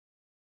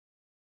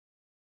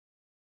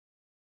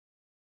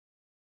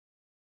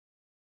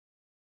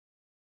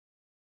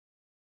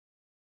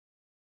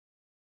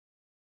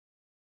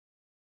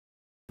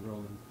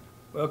rolling.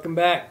 Welcome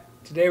back.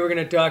 Today we're going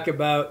to talk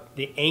about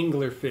the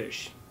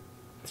anglerfish.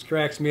 This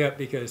cracks me up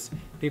because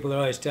people are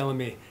always telling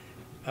me,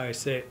 I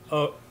say,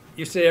 oh,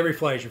 you say every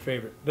fly is your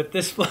favorite, but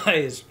this fly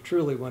is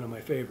truly one of my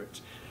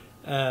favorites.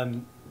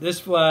 This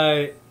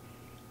fly,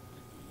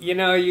 you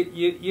know,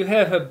 you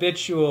have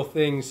habitual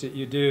things that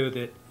you do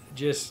that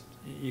just,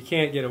 you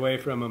can't get away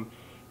from them.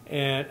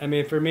 And I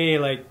mean, for me,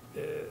 like,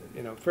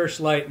 you know, first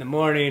light in the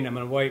morning, I'm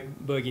on a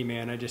white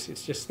boogeyman.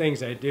 It's just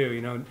things I do,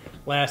 you know.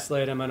 Last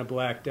light, I'm on a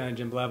black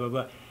dungeon, blah, blah,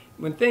 blah.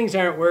 When things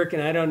aren't working,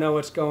 I don't know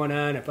what's going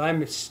on. If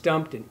I'm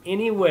stumped in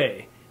any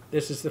way,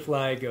 this is the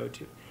fly I go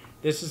to.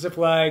 This is the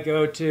fly I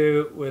go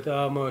to with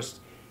almost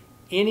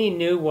any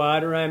new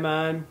water I'm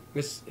on.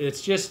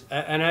 It's just,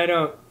 and I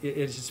don't,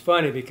 it's just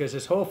funny because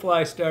this whole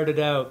fly started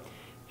out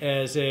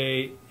as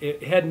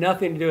it had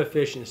nothing to do with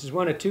fishing. This is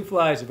one of two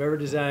flies I've ever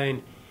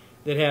designed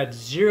that had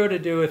zero to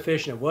do with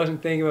fishing. I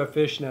wasn't thinking about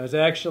fishing. I was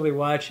actually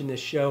watching this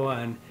show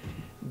on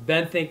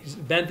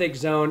benthic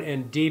zone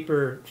and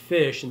deeper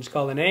fish, and it's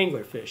called an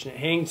anglerfish. And it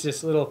hangs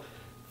this little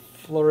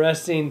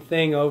fluorescing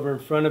thing over in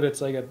front of it.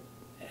 It's like a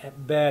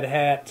bad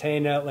hat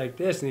hanging out like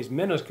this, and these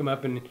minnows come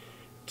up and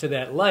to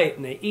that light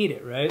and they eat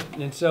it, right?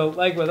 And so,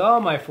 like with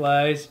all my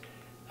flies,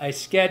 I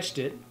sketched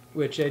it,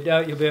 which I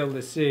doubt you'll be able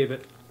to see,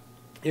 but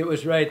it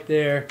was right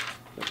there.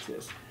 What's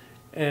this?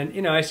 And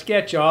you know, I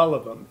sketch all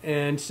of them.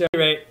 And so,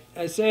 right,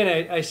 I was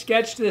saying I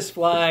sketched this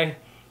fly,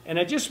 and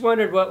I just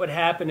wondered what would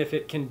happen if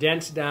it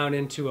condensed down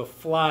into a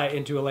fly,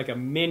 into like a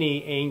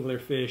mini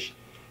anglerfish.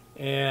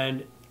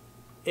 And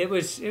it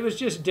was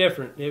just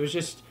different. It was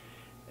just,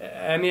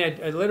 I mean,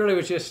 I literally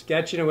was just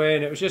sketching away,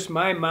 and it was just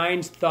my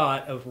mind's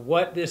thought of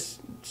what this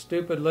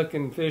stupid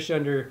looking fish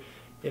under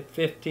at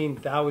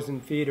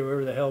 15,000 feet or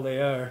wherever the hell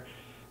they are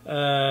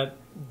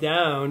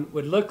down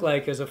would look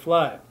like as a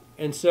fly.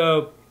 And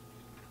so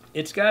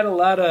it's got a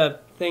lot of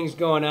things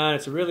going on.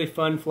 It's a really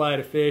fun fly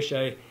to fish.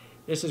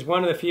 This is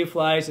one of the few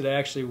flies that I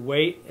actually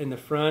weight in the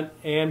front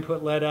and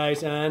put lead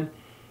eyes on.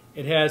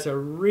 It has a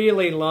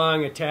really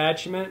long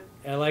attachment.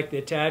 I like the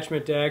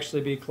attachment to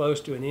actually be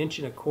close to 1.25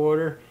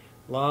 inches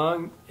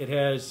long.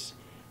 It's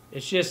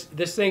just,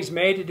 this thing's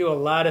made to do a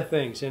lot of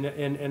things, and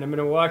I'm going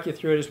to walk you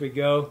through it as we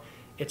go.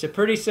 It's a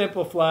pretty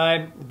simple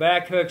fly. The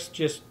back hook's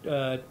just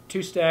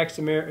 2 stacks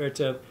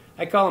of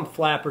I call them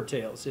flapper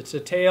tails. It's a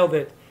tail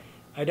that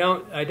I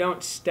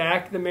don't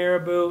stack the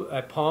marabou.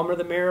 I palmer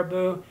the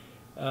marabou.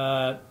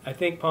 I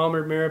think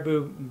palmered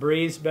marabou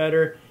breathes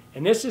better.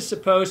 And this is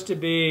supposed to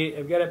be,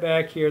 I've got it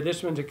back here.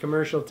 This one's a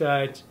commercial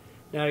tie. It's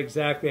not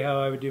exactly how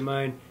I would do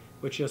mine,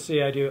 which you'll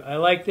see I do. I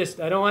like this.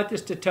 I don't want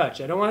this to touch.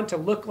 I don't want it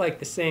to look like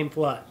the same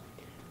fly.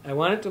 I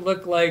want it to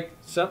look like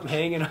something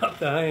hanging off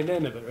the hind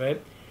end of it,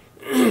 right?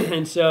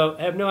 And so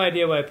I have no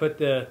idea why I put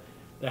the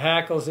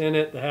hackles in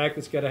it. The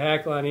hackle's got a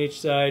hackle on each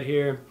side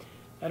here.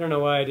 I don't know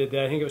why I did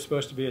that. I think it was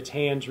supposed to be its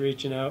hands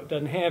reaching out. It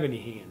doesn't have any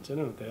hands. I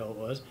don't know what the hell it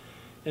was.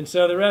 And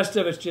so the rest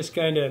of it's just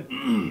kind of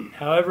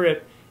however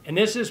it, and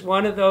this is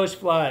one of those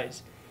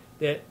flies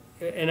that,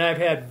 and I've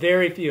had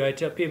very few. I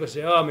tell people,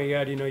 say, oh my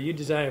God, you know, you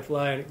design a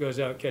fly and it goes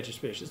out and catches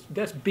fish.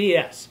 That's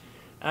BS.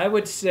 I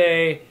would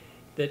say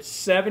that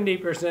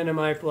 70% of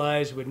my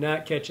flies would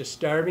not catch a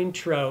starving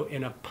trout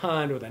in a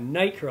pond with a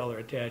night crawler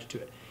attached to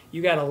it.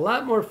 You got a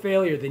lot more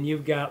failure than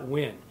you've got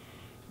win.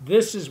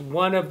 This is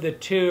one of the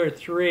 2 or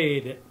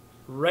 3 that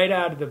right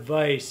out of the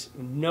vise,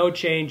 no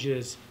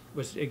changes,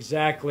 was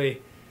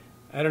exactly,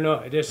 I don't know,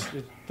 it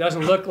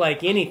doesn't look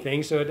like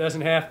anything, so it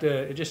doesn't have to,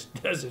 it just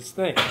does its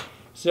thing.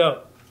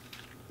 So,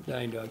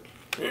 dying dog.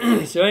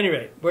 So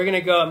anyway, we're going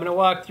to go, I'm going to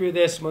walk through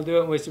this, and we'll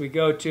do it as we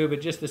go too,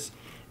 but just this,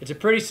 it's a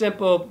pretty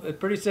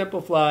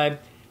simple fly.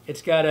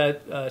 It's got a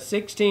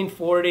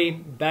 1640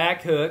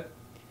 back hook.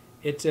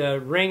 It's a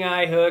ring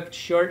eye hook,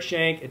 short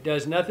shank. It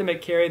does nothing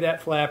but carry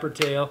that flapper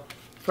tail.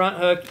 Front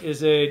hook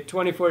is a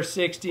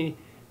 2460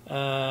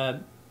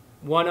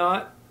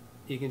 1/0.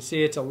 You can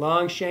see it's a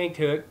long shanked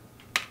hook.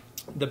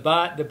 The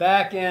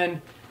back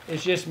end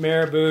is just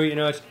marabou. You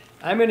know,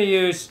 I'm going to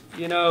use,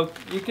 you know,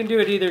 you can do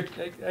it either.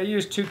 I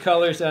use 2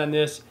 colors on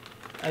this.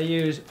 I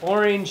use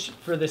orange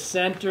for the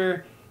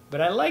center,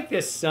 but I like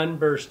this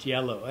sunburst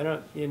yellow. I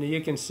don't, you know,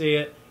 you can see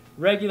it.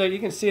 Regular, you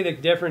can see the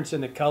difference in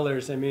the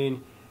colors. I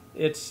mean,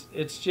 it's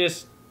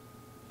just,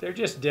 they're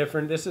just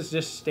different. This is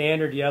just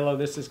standard yellow.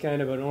 This is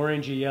kind of an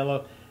orangey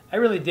yellow. I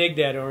really dig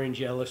that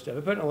orange yellow stuff. I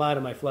put in a lot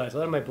of my flies. A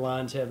lot of my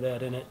blondes have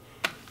that in it.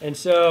 And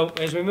so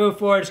as we move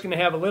forward, it's going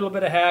to have a little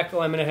bit of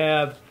hackle. I'm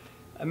not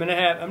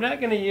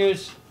going to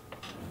use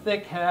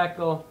thick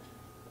hackle.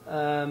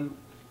 I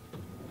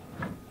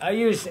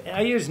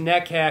use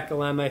neck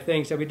hackle on my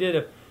things. So we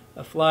did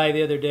a fly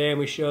the other day, and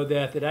we showed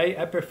that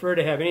I prefer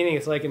to have anything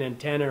that's like an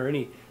antenna or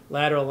any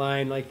lateral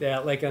line like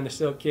that, like on the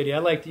silk kitty. I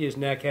like to use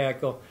neck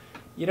hackle.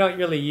 You don't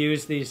really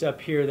use these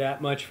up here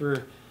that much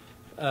for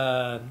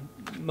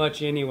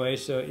much anyway,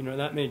 so you know,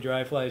 not many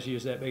dry flies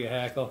use that big a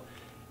hackle.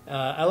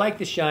 I like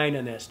the shine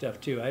on that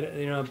stuff too.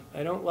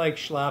 I don't like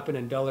schlopping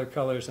and duller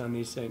colors on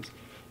these things.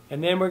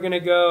 And then we're going to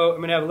go, I'm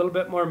going to have a little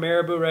bit more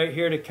marabou right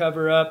here to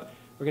cover up.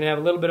 We're going to have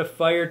a little bit of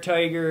fire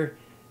tiger,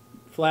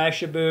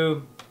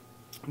 flashabou,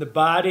 The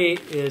body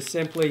is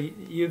simply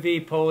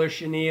UV polar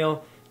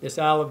chenille, this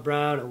olive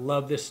brown. I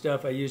love this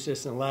stuff. I use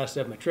this in a lot of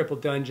stuff. My triple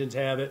dungeons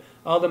have it.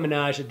 All the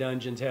Menage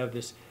dungeons have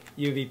this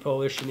UV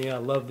polar chenille. I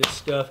love this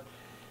stuff.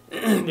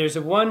 There's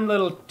a one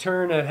little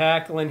turn of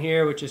hackle in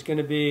here, which is going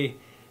to be,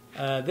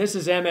 this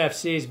is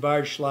MFC's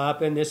Barge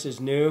Schlappen. This is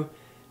new.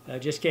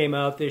 Just came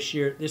out this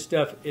year. This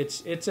stuff,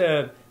 it's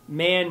a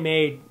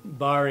man-made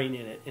barring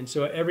in it, and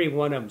so every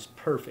one of them's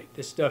perfect.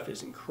 This stuff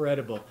is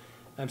incredible.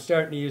 I'm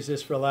starting to use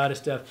this for a lot of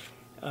stuff.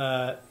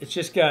 It's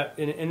just got,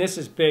 and this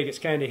is big, it's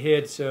kind of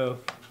hid, so,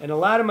 and a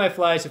lot of my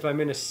flies, if I'm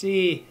going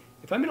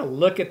to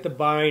look at the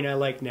barring, I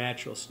like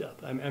natural stuff.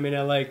 I mean,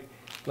 I like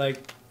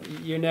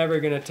you're never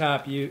going to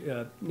top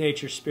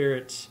Nature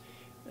Spirits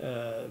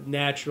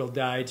natural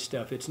dyed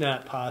stuff. It's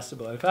not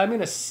possible. If I'm going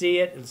to see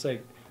it, it's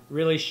like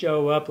really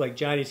show up like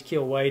Johnny's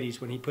Kill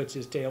Whitey's when he puts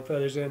his tail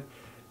feathers in.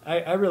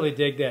 I really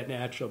dig that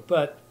natural,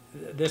 but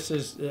this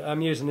is,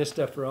 I'm using this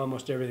stuff for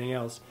almost everything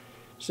else.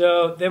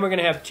 So then we're going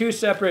to have two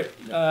separate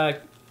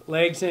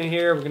legs in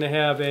here. We're going to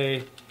have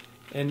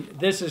and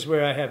this is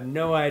where I have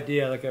no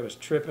idea, like I was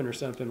tripping or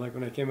something like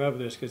when I came up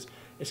with this, because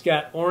it's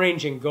got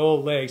orange and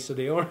gold legs. So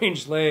the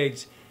orange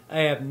legs, I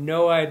have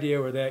no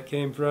idea where that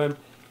came from.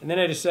 And then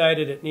I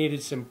decided it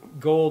needed some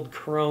gold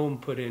chrome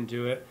put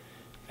into it.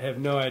 I have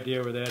no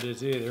idea where that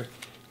is either.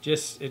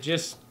 It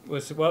just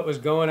was what was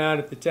going on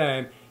at the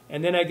time.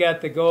 And then I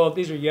got the gold.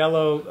 These are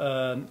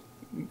yellow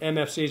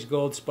MFC's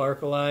gold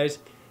sparkle eyes.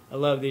 I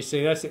love these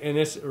things. And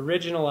this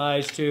original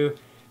eyes too.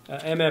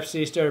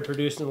 MFC started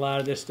producing a lot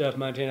of this stuff,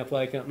 Montana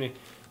Fly Company,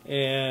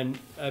 and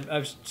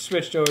I've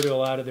switched over to a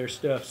lot of their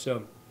stuff.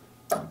 So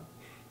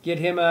get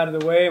him out of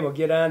the way, and we'll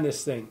get on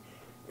this thing.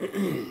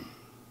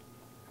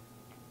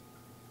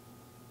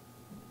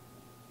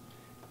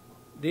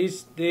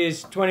 These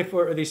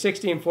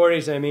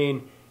 1640s, I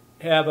mean,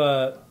 have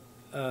a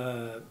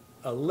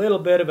little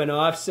bit of an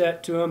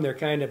offset to them. They're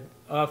kind of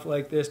off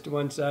like this to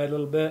one side a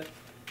little bit.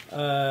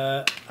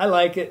 I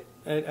like it.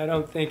 I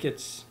don't think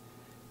it's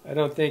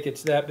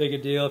that big a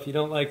deal. If you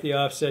don't like the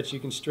offsets, you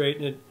can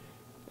straighten it.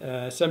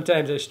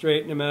 Sometimes I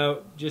straighten them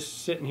out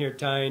just sitting here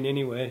tying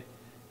anyway,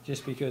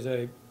 just because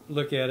I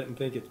look at it and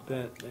think it's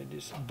bent. I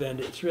just bend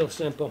it. It's real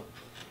simple.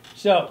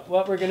 So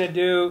what we're going to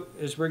do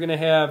is we're going to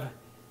have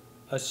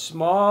a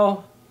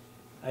small,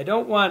 I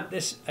don't want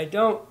this,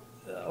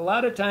 a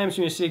lot of times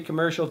when you see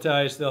commercial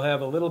ties, they'll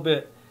have a little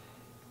bit,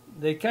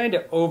 they kind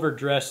of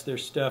overdress their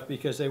stuff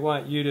because they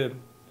want you to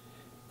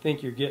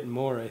think you're getting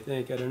more, I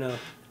think. I don't know.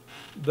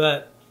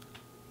 But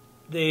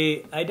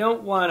I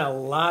don't want a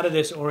lot of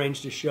this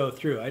orange to show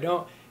through.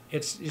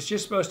 It's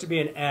just supposed to be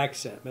an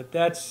accent, but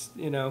that's,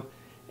 you know,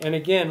 and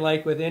again,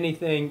 like with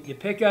anything, you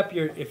pick up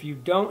your, if you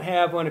don't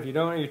have one, if you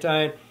don't know your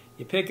tying,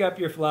 you pick up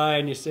your fly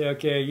and you say,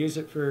 okay, use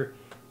it for,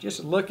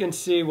 just look and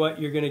see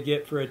what you're going to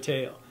get for a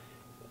tail.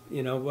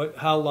 You know,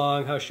 how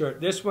long, how short.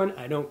 This one,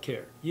 I don't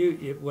care.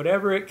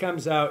 Whatever it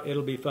comes out,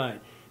 it'll be fine.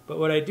 But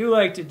what I do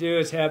like to do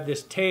is have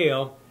this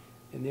tail,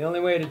 and the only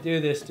way to do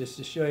this is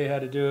to show you how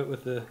to do it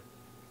with a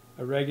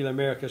regular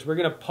marabou, because we're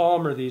going to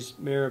palmer these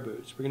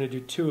marabous. We're going to do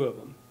two of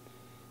them.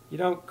 You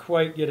don't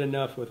quite get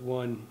enough with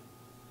one,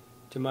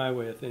 to my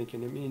way of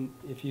thinking. I mean,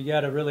 if you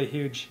got a really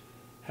huge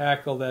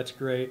hackle, that's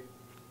great.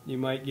 You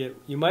might be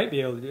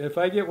able to do it. If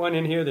I get one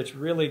in here that's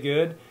really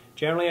good,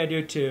 generally I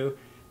do two.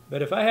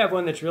 But if I have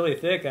one that's really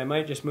thick, I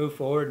might just move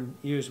forward and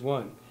use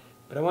one.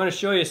 But I want to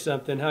show you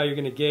something, how you're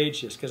going to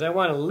gauge this, because I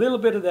want a little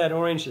bit of that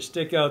orange to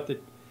stick out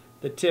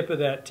the tip of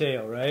that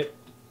tail, right?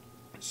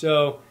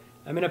 So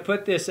I'm going to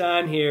put this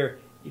on here.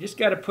 You just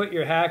got to put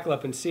your hackle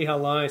up and see how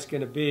long it's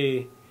going to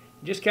be.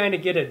 You just kind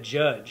of get a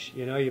judge.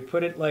 You know, you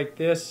put it like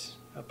this.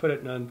 I'll put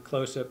it on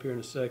close up here in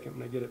a second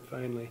when I get it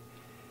finally.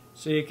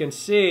 So you can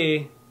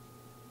see.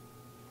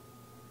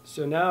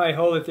 So now I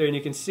hold it there, and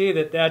you can see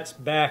that that's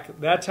back.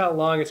 That's how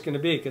long it's going to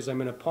be, because I'm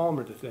going to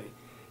palmer the thing.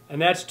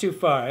 And that's too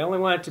far. I only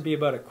want it to be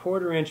about a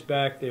 1/4 inch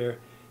back there,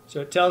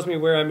 so it tells me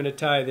where I'm going to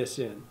tie this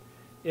in.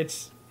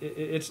 It's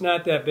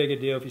not that big a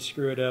deal if you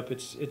screw it up.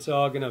 It's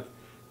all going to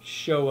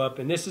show up.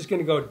 And this is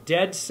going to go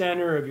dead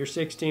center of your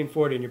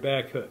 1640 in your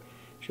back hook.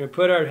 So we're going to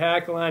put our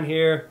hackle on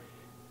here.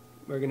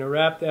 We're going to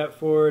wrap that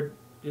forward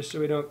just so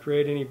we don't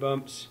create any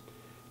bumps.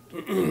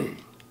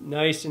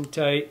 Nice and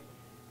tight.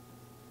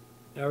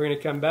 Now we're going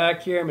to come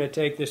back here. I'm going to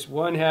take this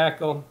one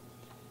hackle,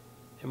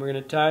 and we're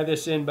going to tie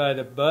this in by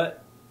the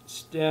butt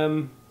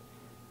stem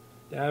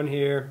down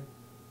here.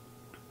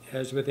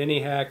 As with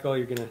any hackle,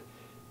 you're going to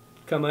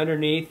come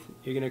underneath.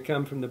 You're going to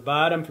come from the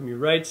bottom, from your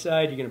right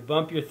side. You're going to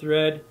bump your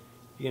thread.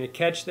 You're going to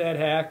catch that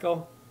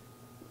hackle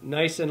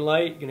nice and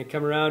light. You're going to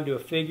come around to a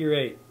figure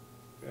 8.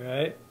 All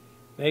right?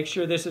 Make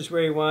sure this is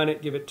where you want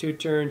it. Give it 2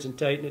 turns and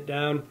tighten it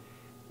down.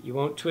 You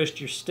won't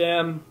twist your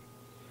stem.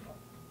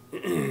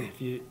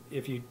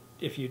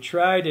 If you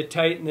try to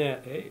tighten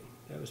that, hey,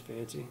 that was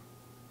fancy.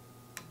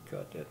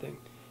 Caught that thing.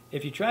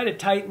 If you try to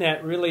tighten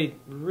that really,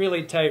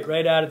 really tight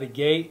right out of the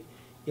gate,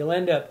 you'll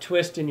end up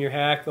twisting your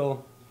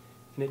hackle,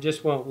 and it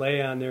just won't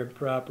lay on there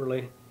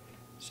properly.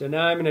 So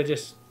now I'm going to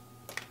just,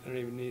 I don't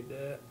even need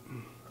that.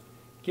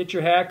 get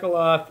your hackle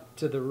off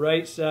to the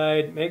right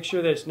side. Make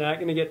sure that it's not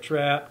going to get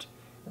trapped.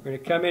 We're going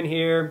to come in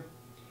here,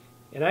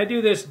 and I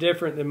do this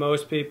different than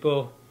most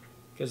people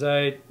because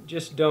I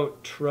just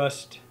don't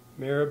trust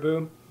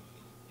marabou.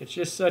 It's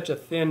just such a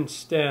thin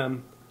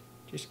stem.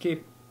 Just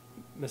keep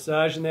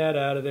massaging that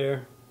out of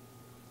there.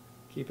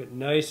 Keep it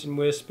nice and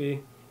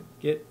wispy.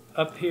 Get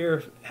up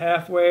here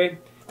halfway.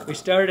 We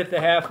started at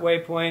the halfway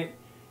point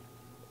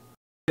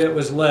that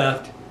was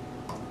left.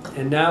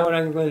 And now what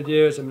I'm going to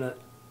do is I'm going to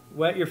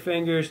wet your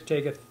fingers,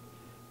 take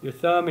your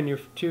thumb and your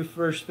two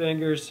first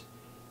fingers.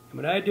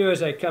 And what I do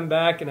is I come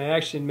back and I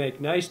actually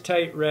make nice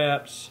tight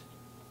wraps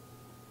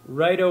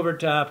right over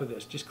top of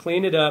this. Just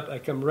clean it up. I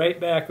come right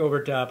back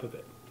over top of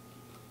it.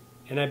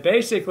 And I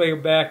basically go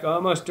back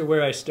almost to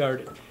where I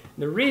started.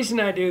 The reason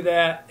I do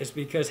that is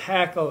because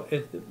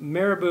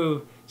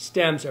marabou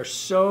stems are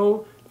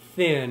so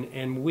thin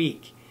and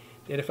weak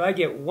that if I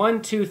get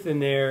one tooth in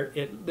there,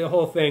 the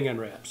whole thing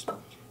unwraps.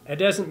 It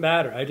doesn't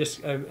matter.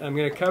 I'm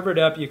going to cover it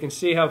up. You can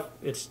see how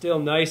it's still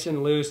nice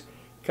and loose.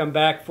 Come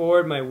back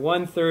forward. My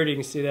 1/3, you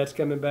can see that's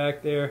coming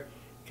back there.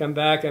 Come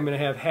back. I'm going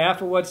to have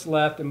half of what's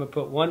left. I'm going to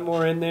put one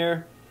more in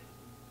there.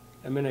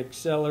 I'm going to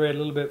accelerate a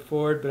little bit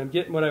forward, but I'm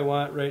getting what I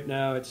want right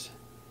now. It's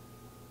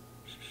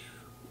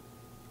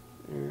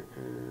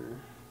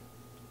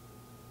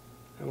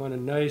I want a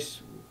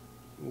nice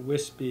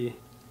wispy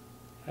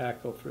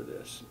hackle for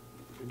this.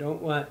 You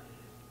don't want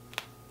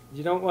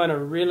a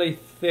really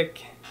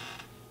thick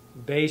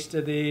base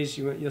to these.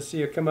 You'll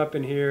see it come up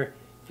in here.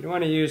 You don't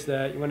want to use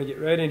that. You want to get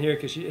right in here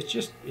because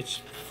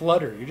it's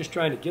flutter. You're just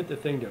trying to get the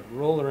thing to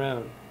roll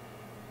around.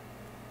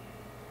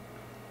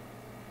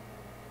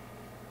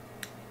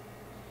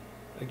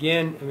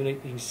 Again, you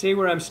can see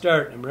where I'm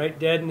starting. I'm right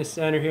dead in the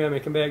center here. I'm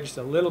going to come back just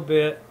a little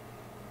bit.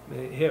 I'm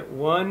going to hit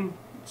one.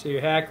 So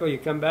your hackle, you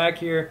come back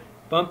here,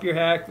 bump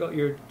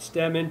your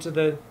stem into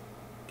the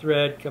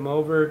thread, come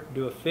over,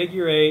 do a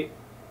figure 8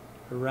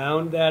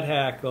 around that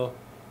hackle,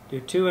 do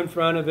 2 in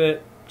front of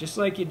it, just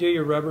like you do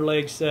your rubber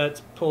leg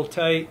sets. Pull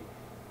tight,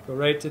 go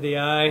right to the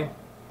eye,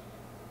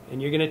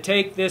 and you're going to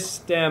take this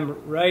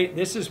stem right.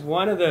 This is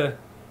one of the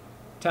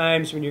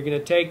times when you're going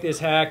to take this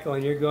hackle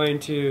and you're going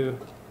to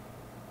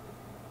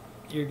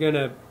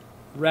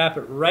wrap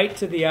it right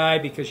to the eye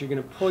because you're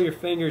going to pull your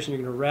fingers and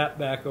you're going to wrap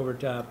back over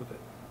top of it.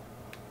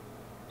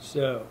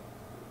 So,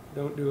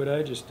 don't do what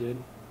I just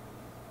did.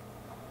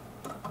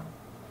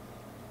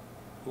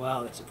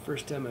 Wow, that's the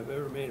first time I've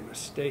ever made a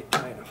mistake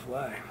tying a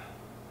fly.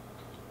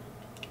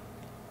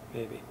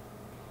 Maybe.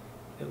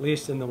 At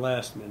least in the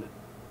last minute.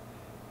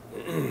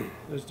 I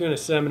was doing a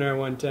seminar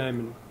one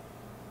time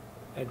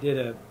and I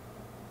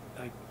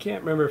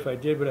can't remember if I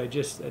did what I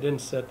didn't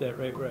set that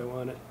right where I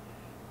want it.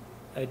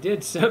 I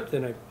did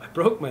something, I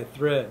broke my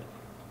thread.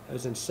 I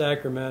was in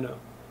Sacramento.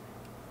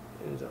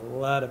 There's a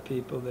lot of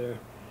people there.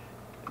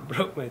 I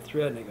broke my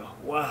thread and I go,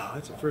 wow,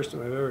 that's the first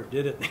time I've ever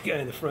did it. And the guy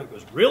in the front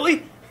goes,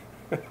 really?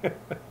 yeah,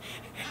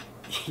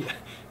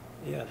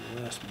 in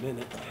the last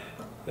minute.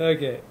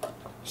 Okay,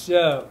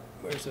 so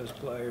where's those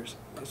pliers?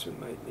 This one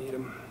might need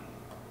them.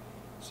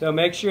 So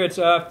make sure it's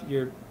off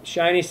your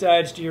shiny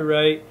sides to your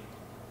right.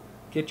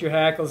 Get your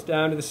hackles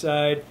down to the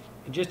side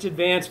and just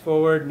advance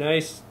forward.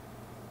 Nice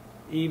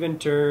even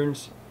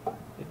turns.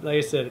 Like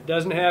I said, it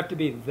doesn't have to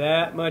be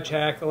that much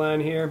hackle on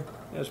here.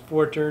 That's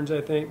 4 turns,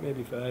 I think,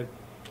 maybe 5.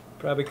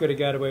 Probably could have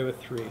got away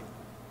with 3.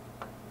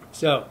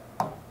 So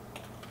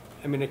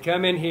I'm going to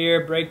come in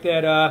here, break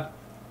that off.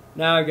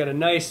 Now I've got a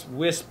nice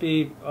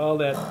wispy, all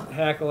that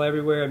hackle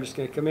everywhere. I'm just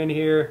going to come in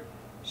here,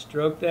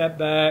 stroke that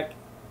back.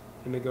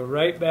 I'm going to go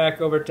right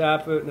back over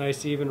top of it,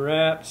 nice even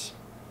wraps.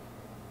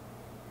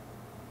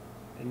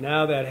 And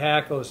now that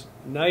hackle is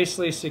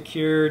nicely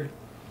secured.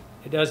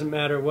 It doesn't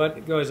matter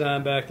what goes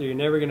on back there. You're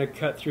never going to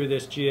cut through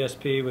this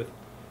GSP with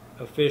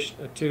a fish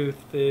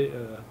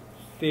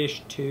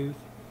tooth.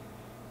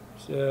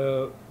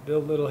 So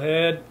build a little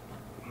head.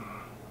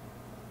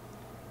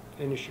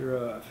 Finish her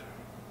off.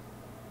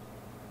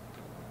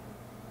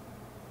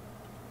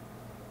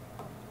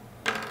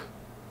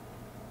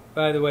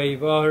 By the way,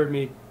 you've all heard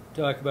me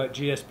talk about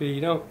GSP.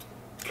 You don't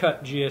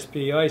cut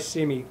GSP. You always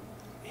see me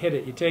hit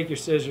it. You take your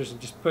scissors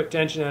and just put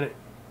tension on it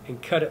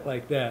and cut it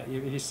like that.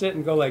 If you sit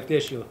and go like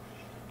this, you'll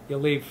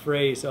leave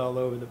frays all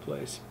over the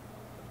place.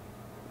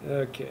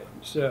 Okay,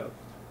 so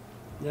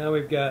now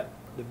we've got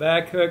the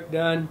back hook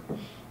done.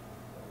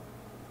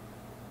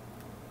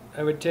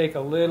 I would take a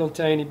little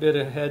tiny bit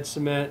of head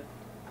cement.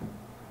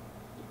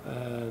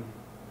 I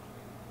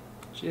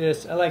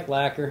like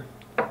lacquer.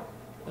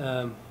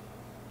 And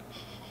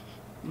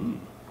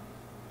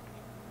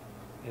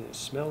it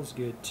smells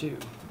good too.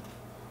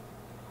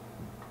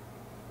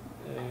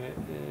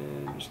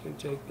 And I'm just going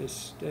to take this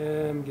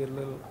stem, get a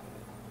little,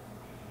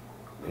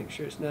 make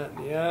sure it's not in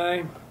the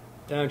eye.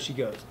 Down she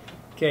goes.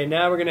 Okay,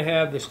 now we're going to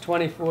have this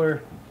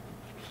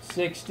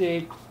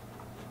 2460.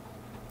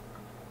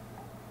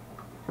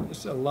 This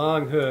is a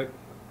long hook.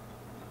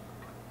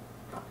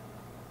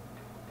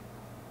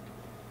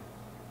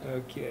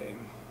 Okay.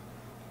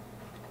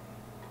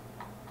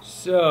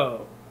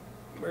 So,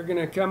 we're going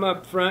to come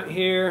up front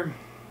here.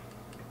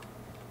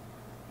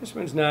 This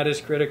one's not as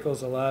critical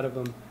as a lot of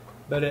them,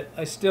 but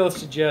I still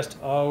suggest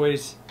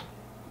always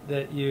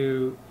that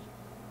you,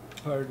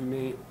 pardon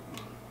me,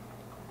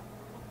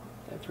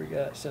 I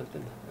forgot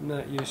something. I'm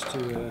not used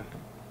to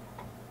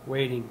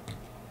waiting.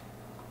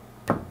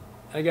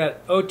 I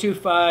got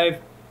 0.25,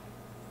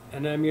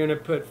 and I'm going to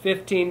put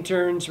 15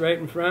 turns right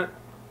in front.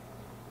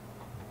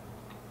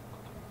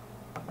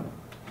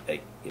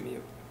 Hey, give me a...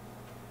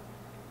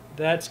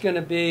 That's going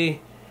to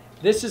be...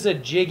 This is a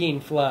jigging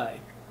fly.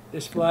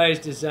 This fly is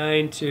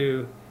designed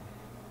to...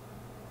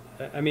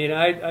 I mean,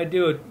 I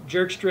do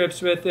jerk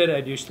strips with it. I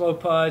do slow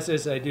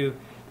pauses.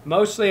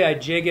 Mostly I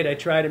jig it. I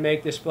try to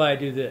make this fly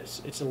do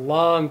this. It's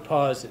long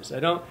pauses. I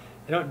don't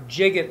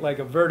jig it like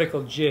a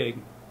vertical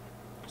jig.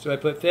 So I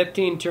put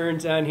 15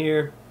 turns on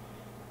here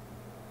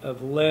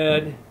of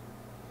lead.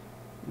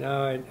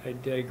 Now I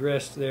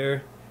digressed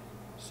there.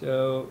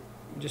 So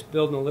I'm just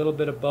building a little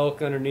bit of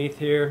bulk underneath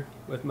here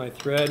with my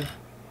thread.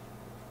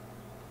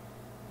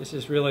 This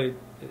is really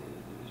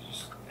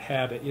just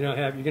habit. You're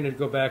going to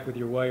go back with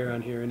your wire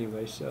on here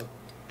anyway. So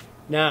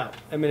now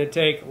I'm going to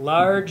take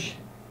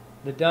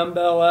the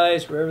dumbbell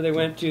eyes, wherever they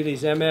went to,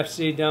 these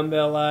MFC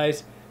dumbbell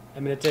eyes.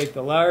 I'm going to take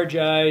the large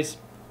eyes,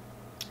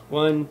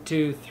 1,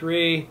 2,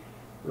 3,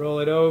 roll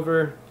it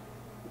over,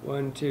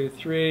 1, 2,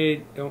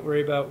 3, don't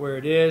worry about where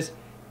it is.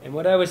 And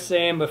what I was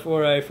saying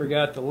before I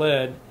forgot the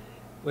lead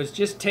was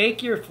just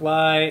take your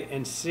fly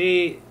and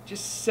see,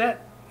 just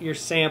set your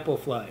sample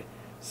fly.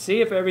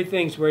 See if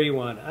everything's where you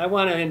want. I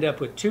want to end up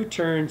with 2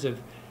 turns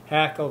of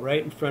hackle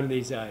right in front of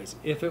these eyes.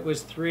 If it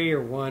was 3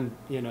 or 1,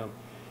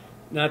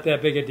 not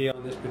that big a deal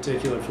on this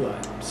particular fly.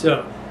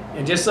 So,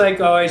 and just like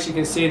always, you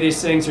can see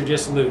these things are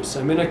just loose.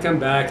 I'm going to come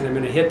back and I'm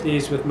going to hit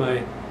these with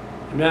my,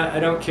 I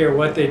don't care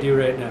what they do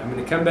right now. I'm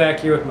going to come back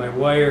here with my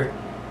wire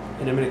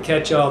and I'm going to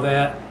catch all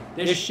that.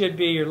 This should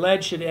be, your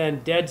lead should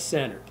end dead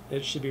center.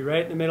 It should be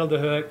right in the middle of the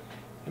hook.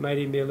 It might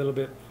even be a little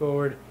bit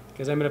forward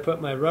because I'm going to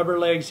put my rubber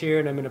legs here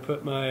and I'm going to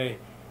put my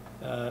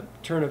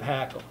turn of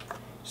hackle.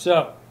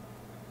 So,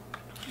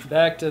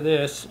 back to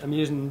this. I'm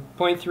using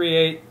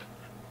 0.38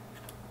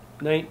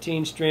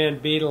 19 strand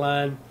beetle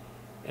on,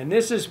 and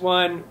this is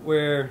one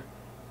where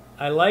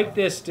I like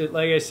this to,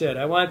 like I said,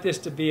 I want this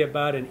to be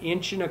about 1.25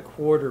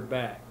 inches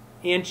back,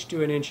 inch to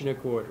 1.25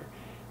 inches,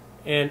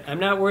 and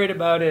I'm not worried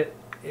about it.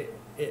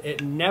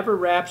 It never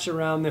wraps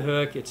around the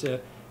hook. It's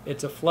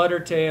a flutter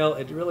tail.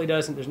 It really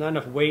doesn't. There's not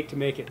enough weight to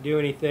make it do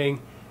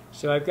anything.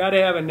 So I've got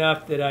to have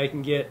enough that I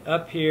can get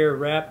up here,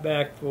 wrap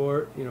back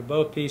forward,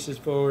 both pieces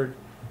forward.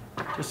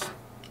 Just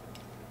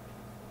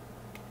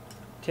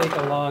take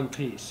a long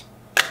piece.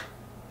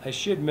 I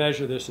should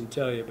measure this and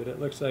tell you, but it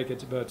looks like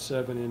it's about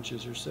 7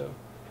 inches or so.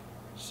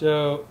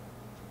 So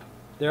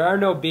there are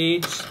no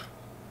beads.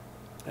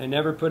 I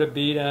never put a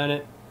bead on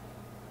it.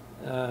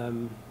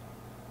 I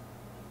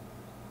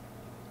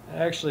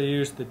actually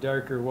use the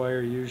darker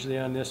wire usually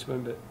on this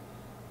one, but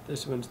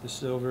this one's the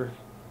silver.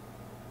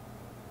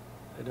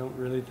 I don't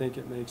really think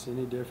it makes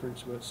any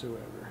difference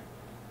whatsoever.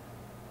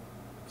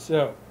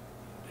 So,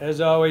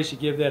 as always, you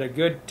give that a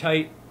good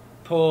tight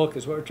pull,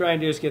 because what we're trying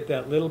to do is get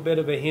that little bit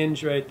of a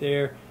hinge right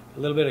there, a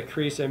little bit of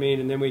crease,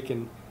 and then we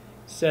can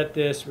set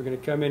this. We're going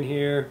to come in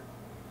here.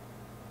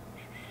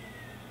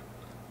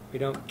 We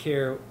don't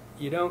care.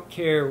 You don't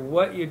care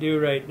what you do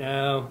right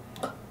now.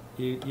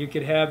 You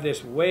could have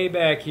this way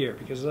back here,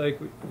 because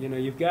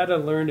you've got to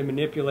learn to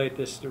manipulate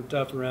this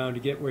stuff around to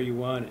get where you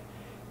want it.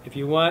 If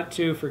you want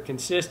to, for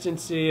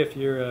consistency, if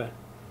you're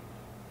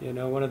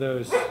one of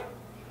those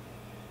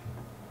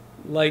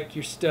like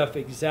your stuff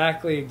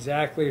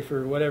exactly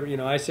for whatever,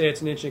 I say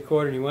it's 1.25 inches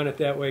and you want it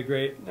that way,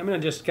 great. I'm going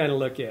to just kind of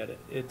look at it.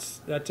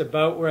 That's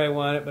about where I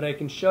want it, but I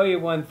can show you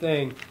one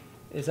thing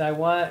is I'm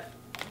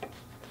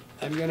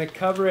going to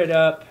cover it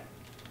up.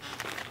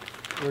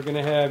 We're going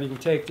to have, you can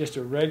take just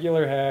a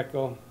regular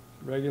hackle,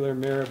 regular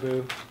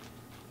marabou,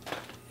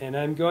 and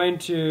I'm going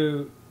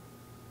to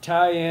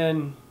tie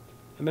in,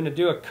 I'm going to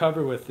do a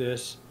cover with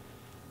this,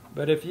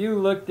 but if you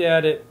looked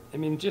at it,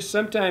 just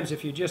sometimes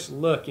if you just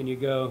look and you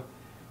go,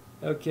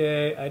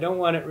 okay, I don't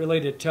want it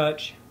really to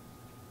touch.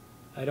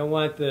 I don't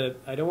want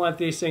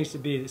these things to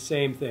be the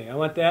same thing. I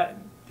want that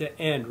to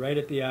end right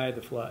at the eye of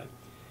the fly.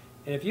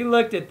 And if you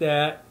looked at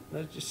that,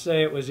 let's just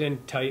say it was in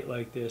tight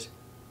like this.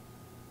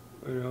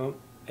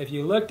 If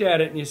you looked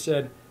at it and you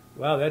said,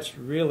 wow, that's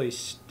really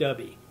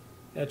stubby.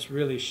 That's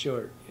really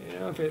short.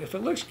 If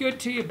it looks good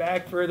to you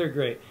back further,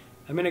 great.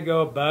 I'm going to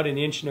go about 1.25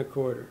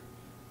 inches.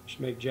 Just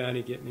make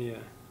Johnny get me a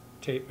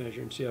tape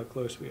measure and see how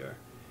close we are.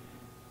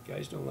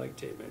 Guys don't like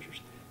tape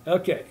measures.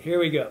 Okay, here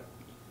we go.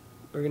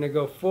 We're going to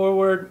go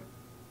forward.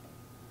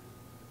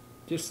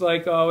 Just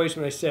like always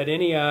when I set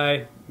any eye,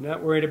 I'm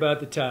not worried about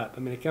the top.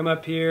 I'm going to come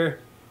up here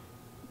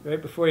right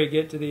before you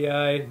get to the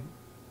eye, a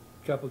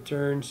couple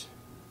turns.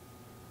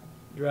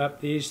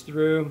 Drop these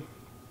through.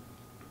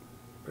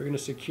 We're going to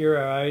secure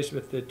our eyes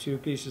with the 2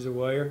 pieces of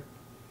wire.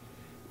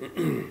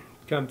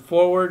 Come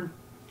forward,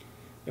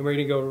 and we're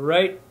going to go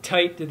right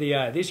tight to the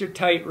eye. These are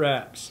tight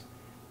wraps.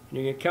 And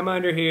you're going to come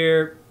under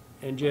here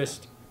and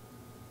just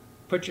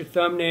put your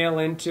thumbnail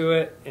into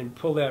it and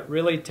pull that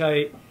really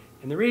tight.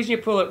 And the reason you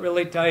pull it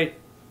really tight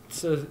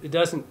so it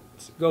doesn't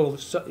go,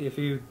 if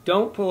you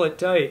don't pull it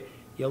tight,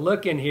 you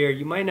look in here,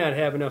 you might not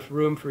have enough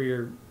room for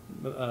your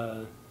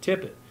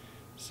tippet.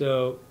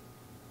 So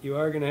you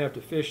are going to have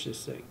to fish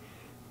this thing.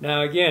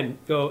 Now again,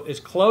 go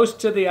as close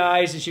to the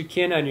eyes as you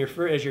can on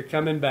your as you're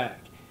coming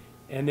back.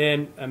 And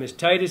then I'm as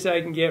tight as I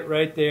can get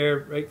right there,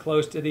 right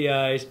close to the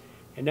eyes.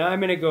 And now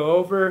I'm going to go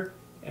over,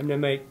 I'm going to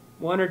make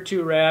 1 or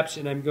 2 wraps,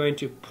 and I'm going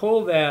to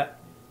pull that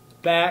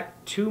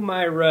back to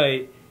my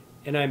right,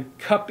 and I'm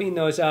cupping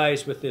those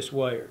eyes with this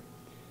wire.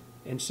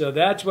 And so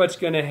that's what's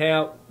going to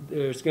help,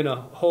 it's going to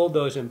hold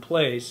those in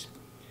place.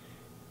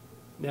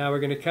 Now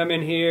we're going to come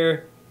in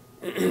here.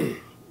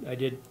 I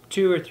did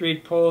 2 or 3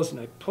 pulls,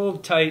 and I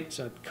pulled tight,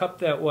 so I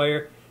cupped that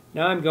wire.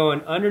 Now I'm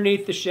going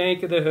underneath the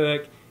shank of the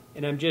hook,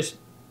 and I'm just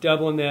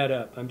doubling that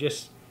up. I'm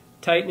just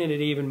tightening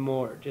it even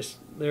more. Just,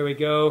 there we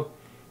go.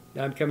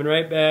 Now I'm coming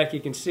right back.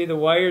 You can see the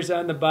wires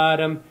on the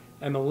bottom.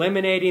 I'm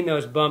eliminating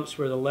those bumps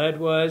where the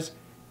lead was.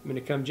 I'm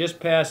going to come just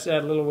past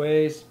that a little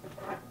ways.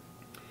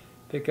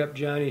 Pick up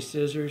Johnny's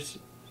scissors.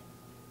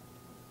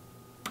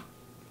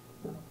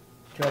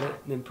 Cut it,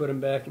 and then put them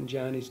back in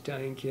Johnny's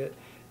tying kit.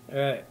 All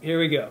right, here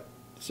we go.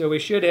 So we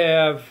should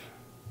have,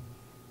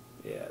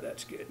 yeah,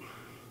 that's good.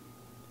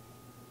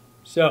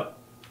 So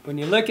when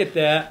you look at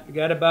that, we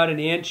got about 1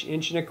 inch, 1.25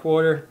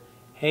 inches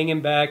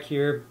hanging back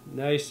here,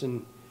 nice,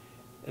 and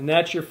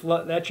that's your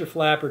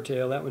flapper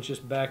tail. That one's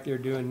just back there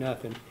doing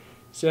nothing.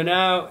 So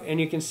now,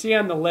 and you can see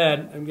on the lead,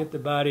 I'm gonna get the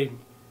body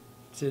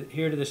to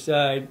here to the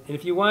side, and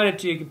if you wanted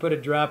to, you could put a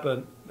drop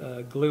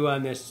of glue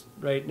on this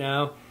right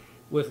now.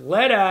 With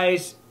lead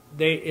eyes,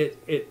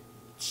 it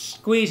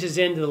squeezes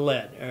into the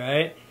lead, all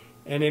right?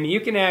 And then you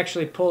can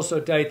actually pull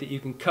so tight that you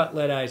can cut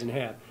lead eyes in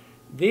half.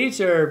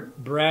 These are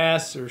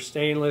brass or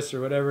stainless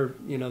or whatever,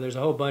 you know, there's a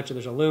whole bunch of,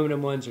 there's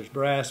aluminum ones, there's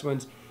brass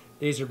ones.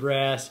 These are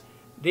brass.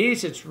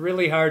 These, it's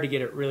really hard to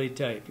get it really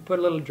tight. If you put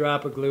a little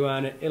drop of glue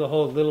on it, it'll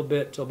hold a little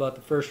bit till about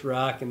the first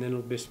rock, and then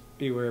it'll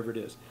be wherever it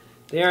is.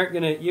 They aren't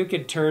gonna, you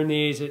could turn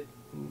these,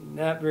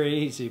 not very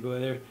easy,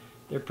 but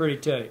they're pretty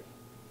tight.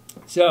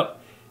 So,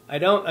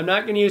 I'm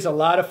not gonna use a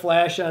lot of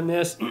flash on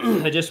this.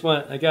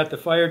 I got the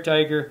Fire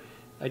Tiger.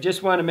 I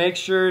just want to make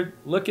sure,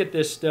 look at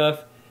this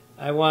stuff.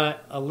 I want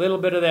a little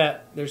bit of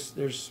that,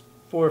 there's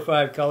 4 or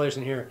 5 colors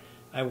in here.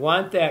 I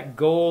want that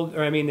gold,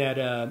 or I mean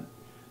that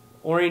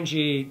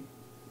orangey,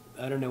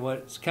 I don't know what,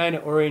 it's kind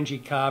of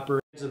orangey copper.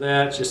 So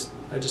that,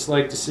 I just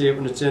like to see it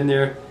when it's in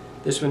there.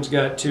 This one's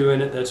got 2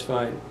 in it, that's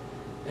fine.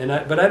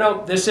 But I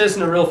don't, this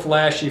isn't a real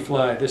flashy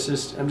fly. I'm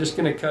just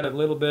going to cut a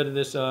little bit of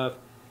this off.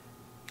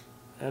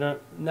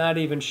 Not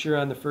even sure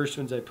on the first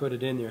ones I put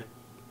it in there.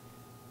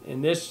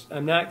 And this,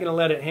 I'm not going to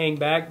let it hang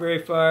back very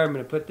far. I'm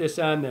going to put this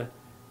on the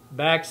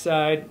back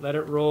side, let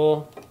it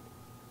roll.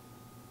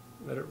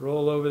 Let it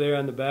roll over there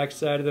on the back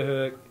side of the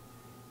hook.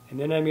 And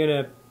then I'm going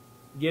to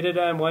get it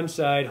on one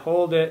side,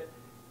 hold it,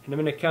 and I'm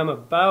going to come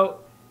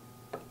about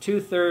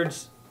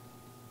 2/3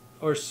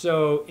 or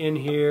so in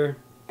here,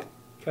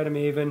 cut them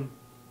even,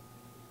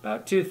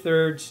 about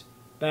 2/3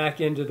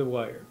 back into the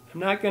wire. I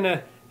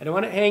don't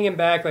want it hanging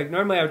back like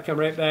normally I would come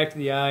right back to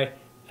the eye.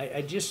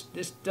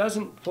 This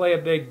doesn't play a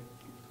big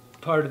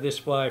part of this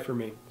fly for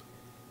me.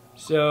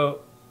 So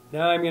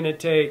now I'm going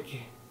to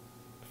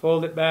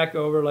fold it back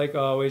over like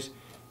always,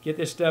 get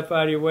this stuff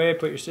out of your way,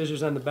 put your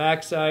scissors on the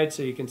back side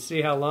so you can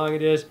see how long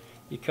it is.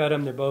 You cut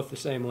them, they're both the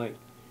same length.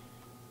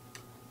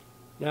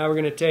 Now we're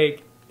going to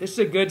this is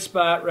a good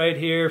spot right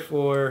here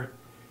for,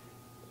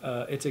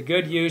 it's a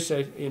good use.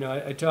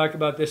 I talk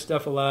about this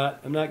stuff a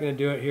lot. I'm not going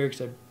to do it here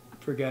because I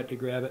forgot to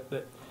grab it,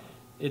 but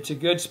it's a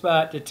good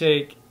spot to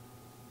take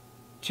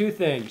 2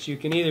 things. You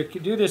can either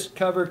do this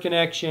cover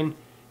connection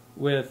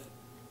with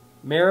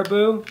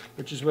marabou,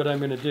 which is what I'm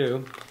going to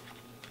do,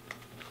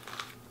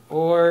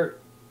 or,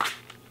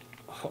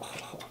 I'm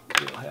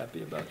real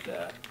happy about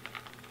that.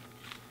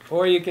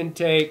 Or you can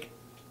take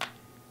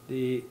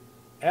the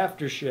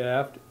after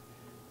shaft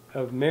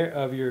of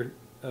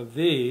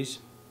these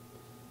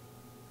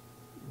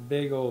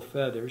big old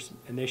feathers,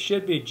 and they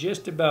should be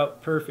just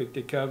about perfect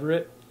to cover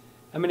it.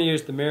 I'm going to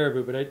use the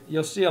marabou, but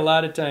you'll see a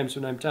lot of times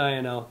when I'm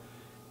tying, you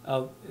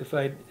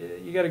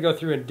got to go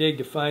through and dig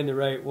to find the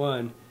right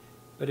one.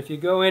 But if you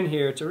go in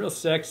here, it's a real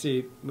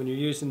sexy when you're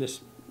using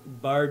this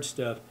barred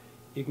stuff.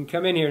 You can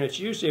come in here and it's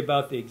usually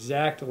about the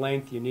exact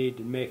length you need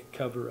to make a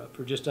cover up,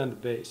 or just on the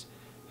base.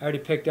 I already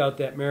picked out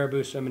that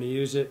marabou, so I'm going to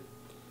use it.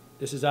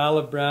 This is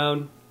olive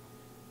brown.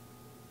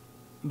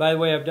 By the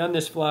way, I've done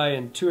this fly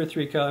in 2 or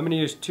 3 colors. I'm going to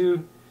use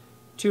two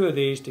of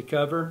these to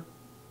cover,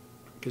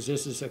 because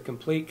this is a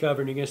complete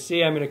cover. And you're going to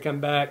see I'm going to come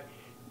back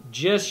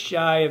just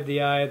shy of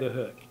the eye of the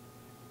hook.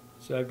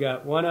 So I've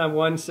got one on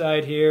one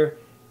side here,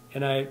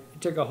 and I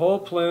took a whole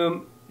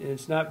plume, and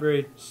it's not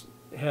very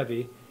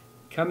heavy.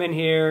 Come in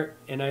here,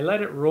 and I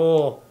let it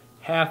roll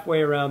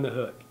halfway around the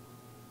hook.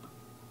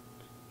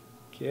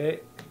 Okay,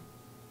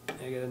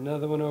 I got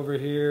another one over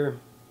here.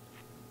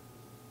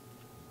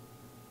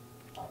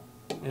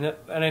 And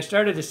I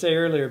started to say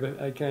earlier, but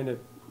I kind of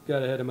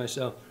got ahead of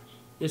myself.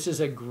 This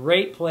is a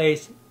great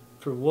place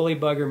for woolly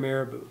bugger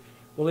marabou.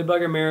 Woolly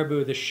bugger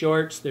marabou, the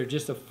shorts, they're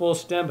just a full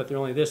stem, but they're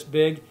only this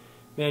big.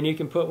 Man, you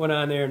can put one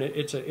on there, and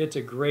it's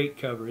a great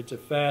cover. It's a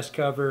fast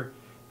cover.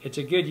 It's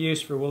a good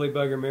use for woolly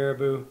bugger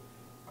marabou.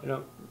 It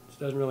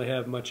doesn't really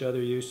have much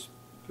other use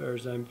as far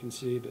as I can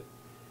see, but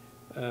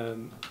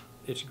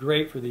it's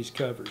great for these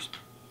covers.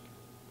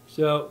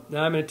 So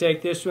now I'm going to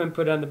take this one,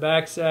 put it on the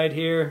back side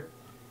here,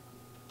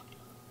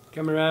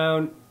 come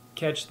around,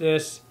 catch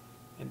this,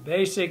 and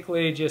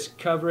basically just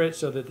cover it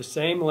so that the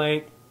same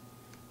length.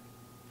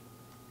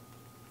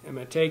 I'm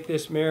going to take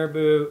this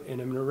marabou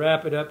and I'm going to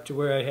wrap it up to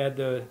where I had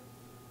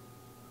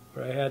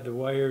the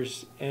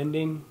wires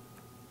ending.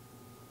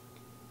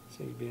 This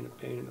thing's being a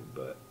pain in the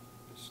butt.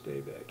 Stay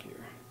back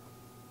here.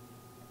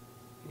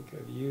 I think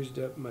I've used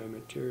up my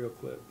material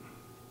clip.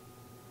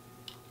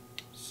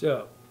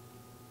 So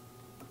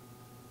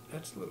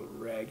that's a little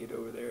ragged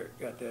over there.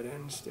 Got that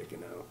end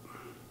sticking out.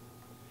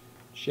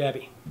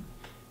 Shabby.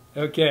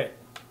 Okay.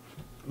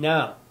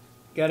 Now,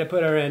 got to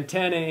put our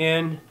antenna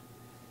in.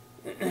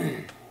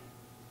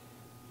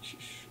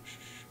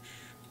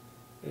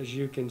 As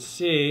you can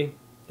see,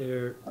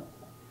 they're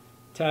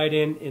tied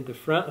in the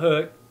front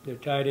hook. They're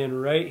tied in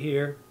right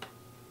here.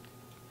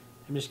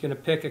 I'm just going to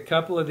pick a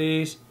couple of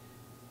these,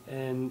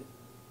 and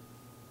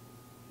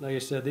like I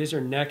said, these are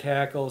neck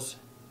hackles,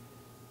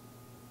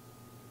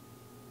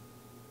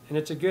 and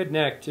it's a good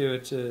neck too.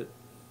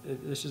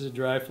 This is a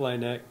dry fly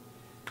neck,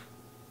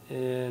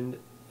 and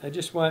I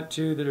just want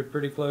two that are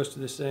pretty close to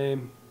the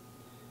same,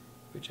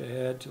 which I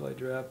had till I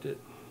dropped it.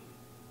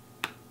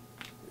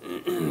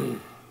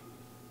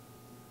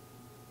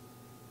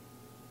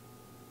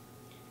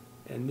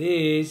 And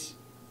these,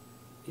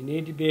 you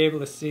need to be able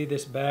to see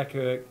this back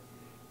hook,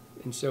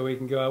 and so we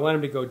can go, I want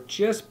them to go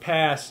just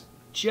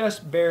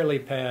barely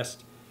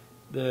past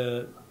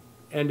the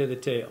end of the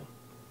tail.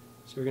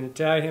 So we're going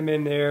to tie him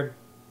in there.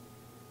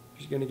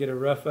 Just going to get a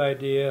rough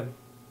idea.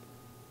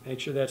 Make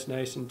sure that's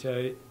nice and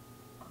tight.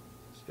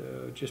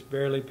 So just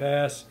barely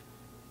past.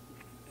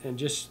 And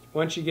just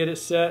once you get it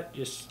set,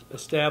 just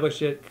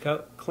establish it,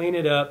 clean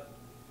it up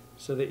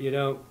so that you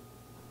don't.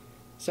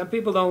 Some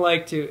people don't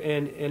like to,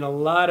 and a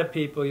lot of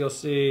people you'll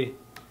see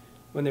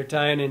when they're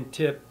tying in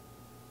tip,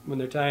 when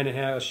they're tying in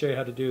half, I'll show you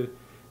how to do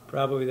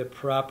probably the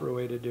proper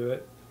way to do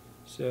it.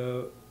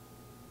 So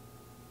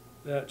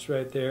that's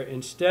right there.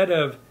 Instead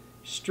of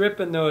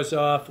stripping those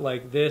off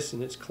like this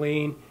and it's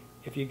clean,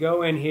 if you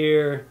go in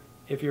here,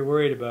 if you're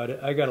worried about it,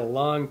 I got a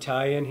long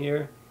tie in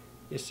here.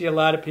 You see a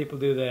lot of people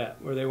do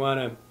that, where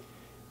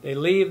they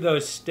leave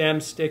those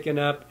stems sticking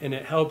up, and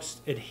it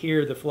helps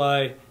adhere the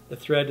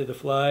thread to the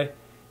fly.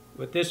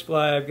 With this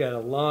fly, I've got a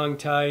long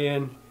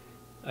tie-in.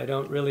 I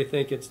don't really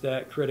think it's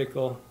that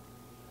critical.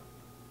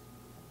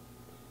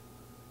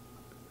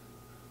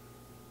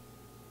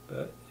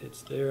 But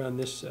it's there on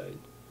this side.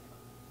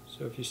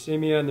 So if you see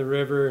me on the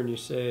river and you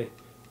say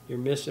you're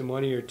missing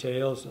one of your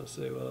tails, I'll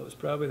say, well, it was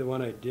probably the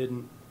one I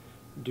didn't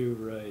do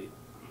right.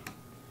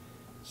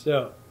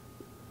 So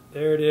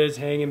there it is,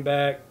 hanging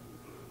back.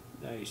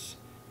 Nice.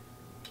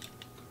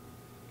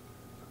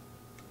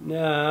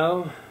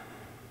 Now,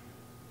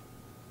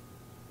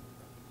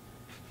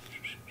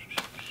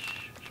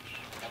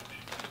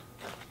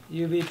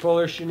 UV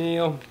puller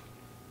chenille.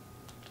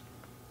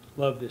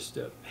 Love this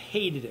stuff.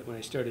 Hated it when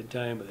I started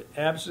tying with it.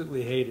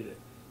 Absolutely hated it.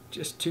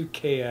 Just too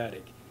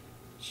chaotic.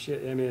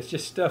 Shit, I mean, it's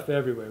just stuff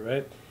everywhere,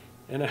 right?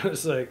 And I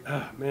was like,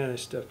 oh man,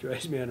 this stuff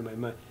drives me out of my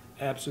mind.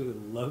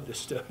 Absolutely love this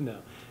stuff now.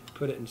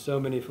 Put it in so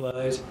many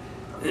flies.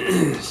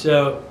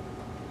 So,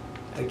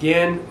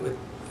 again,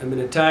 I'm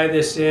going to tie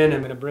this in. I'm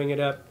going to bring it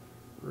up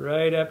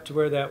right up to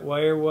where that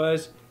wire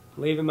was,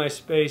 leaving my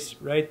space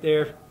right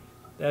there.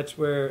 That's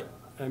where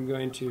I'm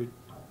going to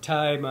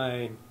tie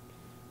my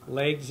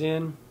legs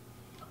in.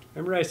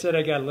 Remember I said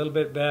I got a little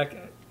bit back?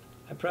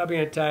 I'm probably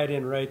going to tie it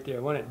in right there. I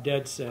want it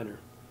dead center.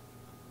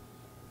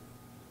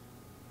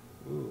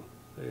 Ooh,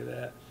 look at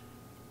that.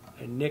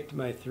 I nicked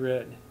my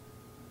thread.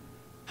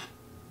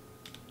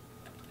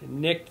 I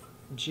nicked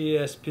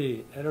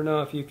GSP. I don't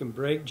know if you can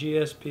break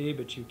GSP,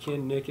 but you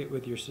can nick it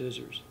with your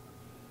scissors.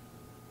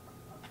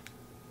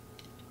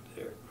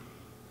 There.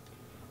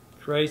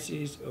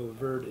 Crises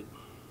averted.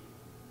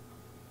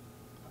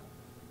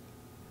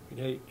 We'd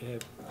hate to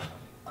have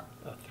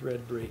a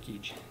thread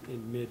breakage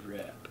in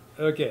mid-wrap.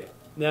 Okay,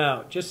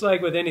 now, just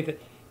like with anything,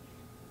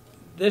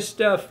 this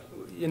stuff,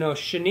 you know,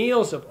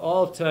 chenilles of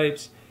all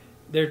types,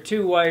 they're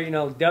two wire, you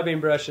know, dubbing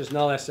brushes and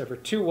all that stuff are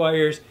two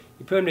wires.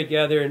 You put them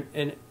together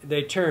and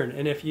they turn.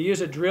 And if you use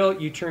a drill,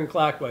 you turn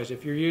clockwise.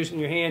 If you're using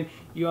your hand,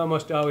 you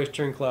almost always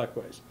turn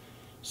clockwise.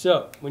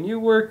 So, when you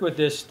work with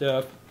this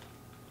stuff,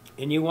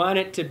 and you want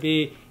it to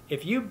be,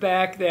 if you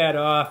back that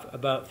off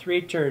about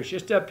 3 turns,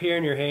 just up here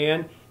in your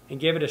hand, and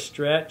give it a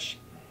stretch,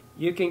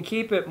 you can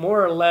keep it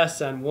more or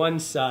less on one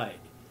side.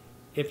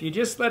 If you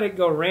just let it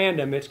go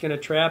random, it's going to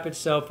trap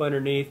itself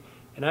underneath.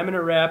 And I'm going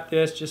to wrap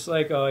this just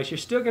like always. You're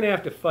still going to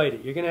have to fight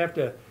it. You're going to have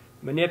to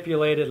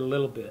manipulate it a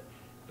little bit.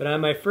 But on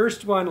my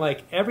first one,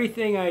 like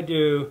everything I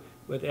do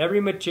with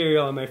every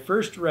material, on my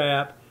first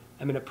wrap,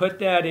 I'm going to put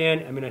that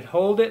in. I'm going to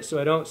hold it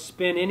so I don't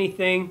spin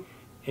anything.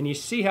 And you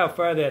see how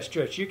far that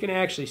stretched. You can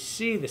actually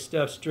see the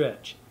stuff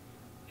stretch.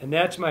 And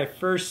that's my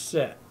first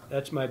set.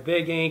 That's my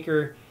big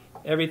anchor.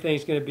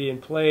 Everything's going to be in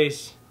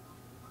place.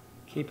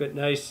 Keep it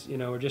nice. You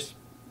know, we're just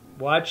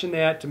watching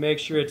that to make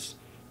sure it's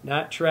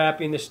not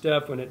trapping the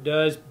stuff. When it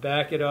does,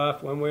 back it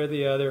off one way or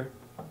the other.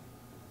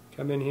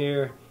 Come in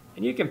here.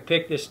 And you can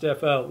pick this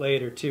stuff out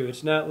later too.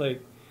 It's not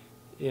like,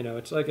 you know,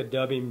 it's like a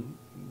dubbing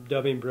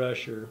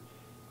brush or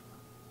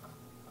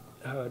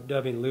a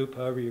dubbing loop,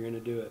 however you're going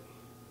to do it.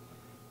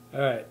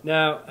 Alright,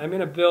 now I'm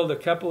going to build a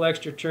couple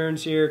extra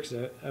turns here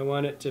because I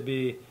want it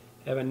to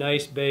have a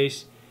nice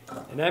base.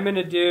 And I'm going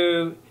to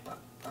do,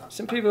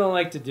 some people don't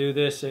like to do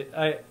this.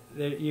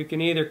 You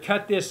can either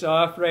cut this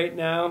off right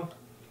now.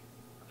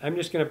 I'm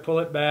just going to pull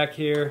it back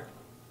here,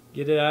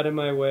 get it out of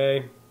my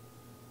way,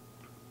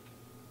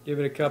 give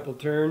it a couple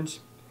turns,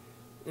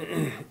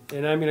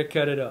 and I'm going to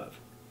cut it off.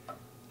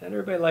 Not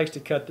everybody likes to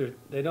cut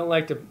they don't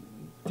like to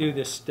do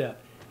this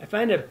step. I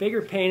find it a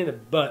bigger pain in the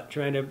butt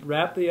trying to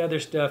wrap the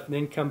other stuff and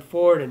then come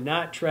forward and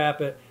not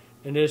trap it,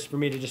 and it is for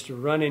me to just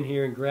run in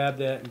here and grab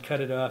that and cut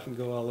it off and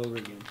go all over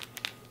again.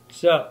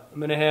 So I'm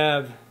going to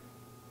have,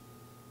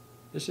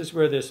 this is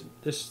where this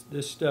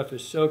stuff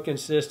is so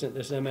consistent,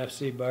 this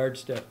MFC barred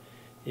stuff.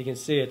 You can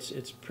see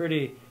it's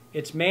pretty,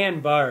 it's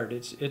man barred.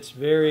 It's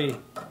very,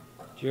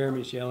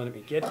 Jeremy's yelling at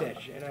me, get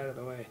that shit out of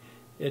the way.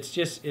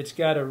 It's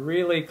got a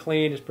really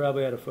clean, it's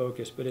probably out of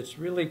focus, but it's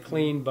really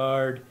clean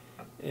barred.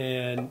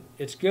 And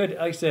it's good, like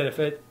I said,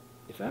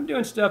 if I'm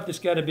doing stuff that's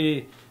got to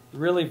be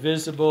really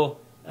visible,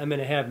 I'm going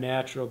to have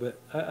natural, but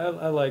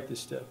I like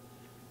this stuff.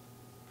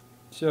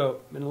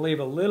 So I'm going to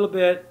leave a little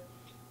bit,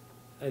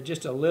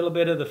 just a little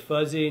bit of the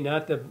fuzzy,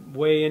 not the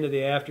way into the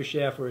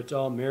aftershaft where it's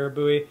all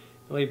marabou-y.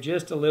 I'll leave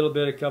just a little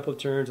bit, a couple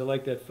turns. I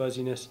like that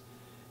fuzziness.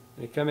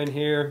 And I come in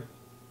here,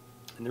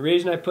 and the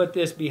reason I put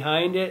this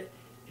behind it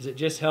is it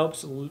just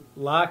helps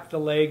lock the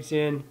legs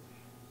in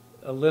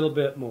a little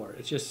bit more.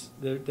 It's just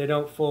they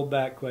don't fold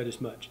back quite as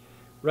much.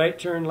 Right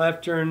turn,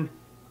 left turn,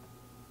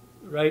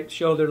 right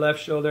shoulder, left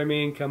shoulder, I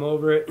mean, come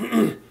over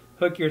it,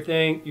 hook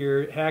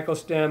your hackle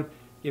stem,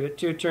 give it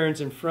 2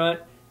 turns in front,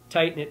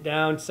 tighten it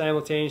down,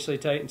 simultaneously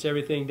tightens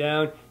everything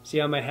down. See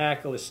how my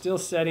hackle is still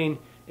setting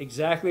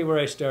exactly where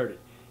I started.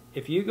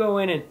 If you go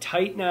in and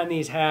tighten on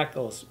these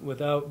hackles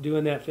without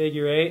doing that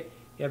figure 8,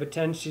 you have a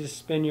tendency to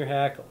spin your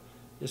hackle.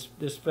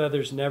 This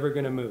feather's never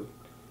going to move.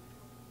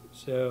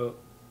 So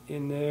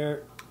in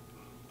there,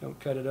 don't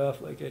cut it off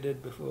like I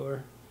did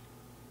before.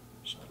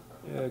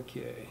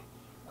 Okay,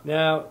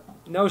 now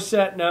no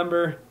set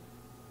number.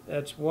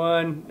 That's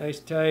 1, nice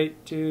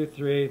tight, 2,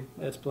 3,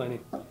 that's plenty.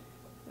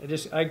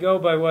 I go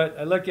by what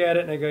I look at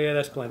it and I go, yeah,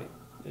 that's plenty.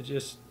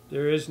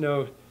 There is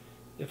no,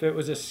 if it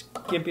was a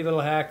skimpy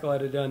little hackle,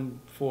 I'd have done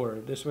 4.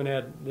 This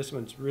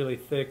one's really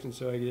thick, and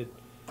so I did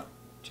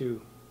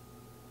 2,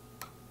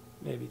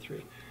 maybe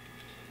 3.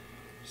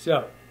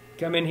 So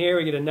come in here,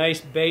 we get a nice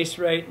base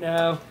right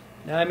now.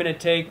 Now I'm going to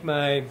take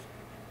my,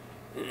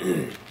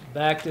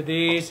 back to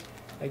these,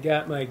 I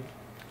got my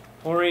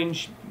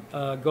orange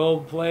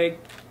gold plate.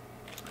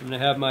 I'm going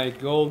to have my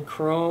gold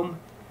chrome.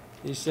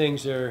 These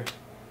things are,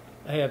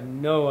 I have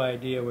no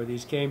idea where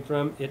these came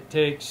from. It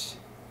takes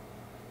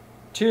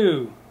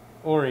 2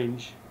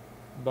 orange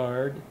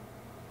barred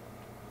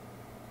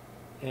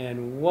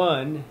and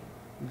 1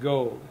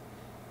 gold.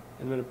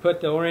 I'm going to put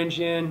the orange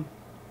in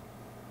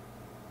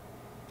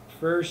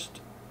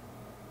first.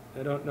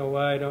 I don't know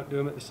why I don't do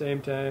them at the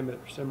same time,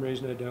 but for some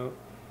reason I don't.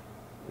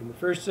 And the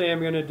first thing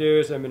I'm going to do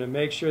is I'm going to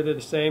make sure they're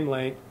the same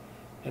length.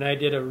 And I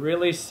did a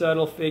really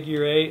subtle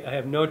figure 8. I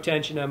have no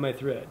tension on my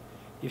thread.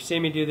 You've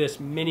seen me do this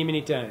many,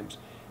 many times.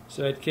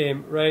 So it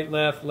came right,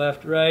 left,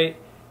 left, right.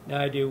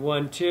 Now I do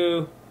 1,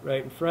 2,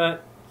 right in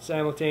front,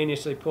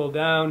 simultaneously pull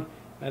down.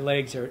 My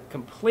legs are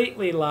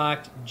completely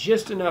locked,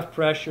 just enough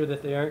pressure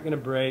that they aren't going to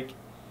break.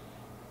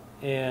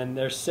 And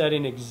they're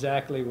setting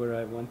exactly where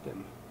I want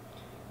them.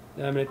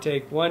 Now I'm going to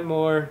take one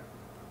more.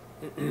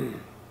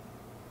 I'm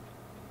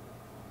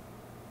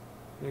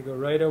going to go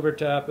right over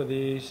top of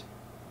these.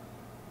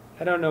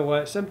 I don't know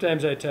why.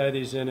 Sometimes I tie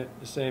these in at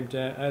the same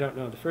time. I don't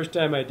know. The first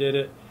time I did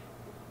it,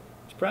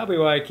 it's probably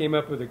why I came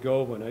up with a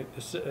gold one.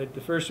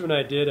 The first one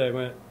I did, I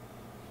went,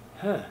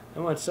 I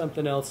want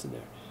something else in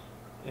there.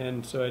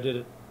 And so I did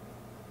it.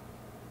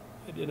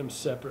 I did them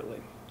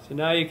separately. So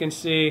now you can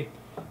see,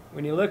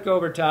 when you look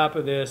over top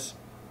of this,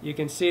 you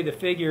can see the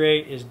figure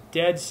 8 is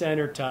dead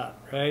center top,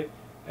 right?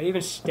 I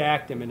even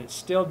stacked them and it's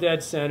still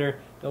dead center.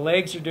 The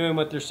legs are doing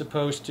what they're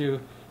supposed to.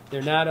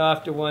 They're not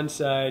off to one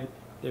side.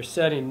 They're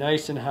setting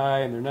nice and high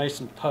and they're nice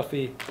and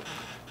puffy.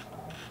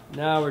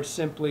 Now we're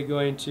simply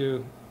going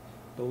to,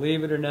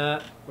 believe it or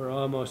not, we're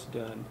almost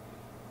done.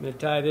 I'm going to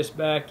tie this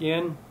back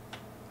in,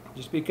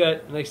 just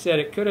because, like I said,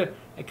 I could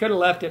have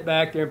left it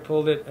back there and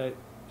pulled it.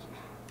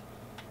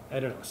 I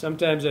don't know.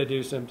 Sometimes I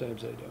do,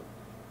 sometimes I don't.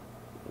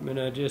 I'm going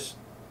to just,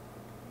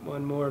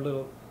 one more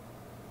little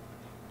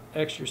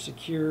extra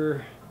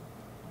secure,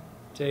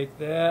 take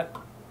that.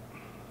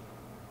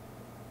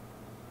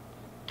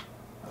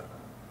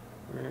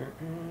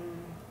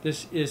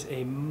 This is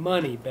a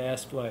money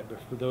bass fly, but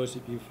for those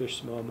of you who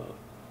fish smallmouth.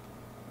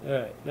 All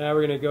right, now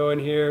we're going to go in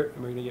here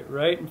and we're going to get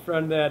right in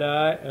front of that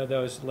eye,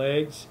 those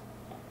legs.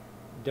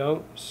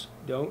 Don't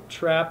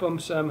trap them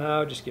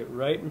somehow. Just get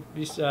right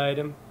beside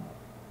them.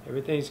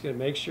 Everything's going to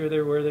make sure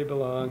they're where they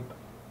belong,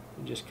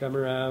 and just come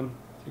around.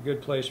 It's a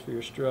good place for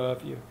your straw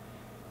if you.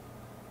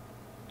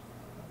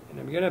 And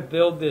I'm going to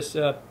build this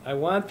up. I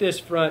want this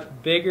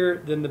front bigger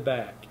than the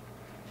back.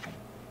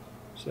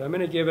 So I'm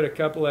going to give it a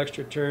couple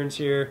extra turns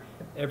here.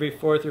 Every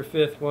fourth or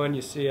fifth one,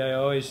 you see I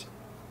always,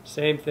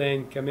 same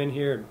thing, come in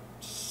here and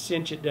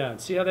cinch it down.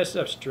 See how that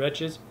stuff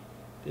stretches?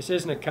 This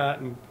isn't a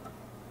cotton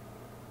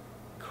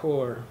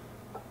core.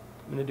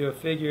 I'm going to do a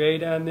figure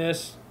 8 on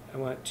this. I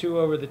want 2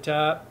 over the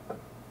top.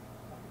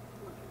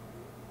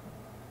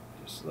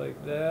 Just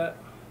like that.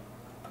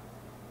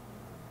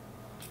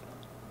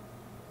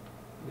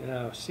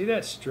 Now, see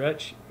that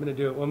stretch? I'm going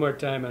to do it one more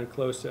time on a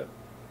close-up.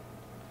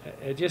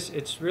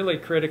 It's really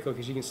critical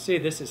because you can see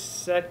this is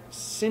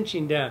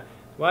cinching down.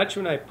 Watch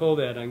when I pull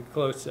that on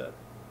close-up.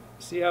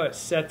 See how it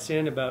sets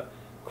in about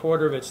a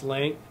quarter of its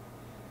length?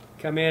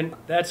 Come in,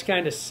 that's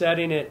kind of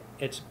setting it,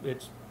 it's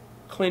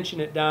clinching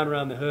it down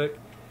around the hook.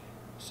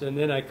 So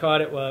then I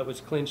caught it while it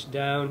was clinched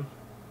down.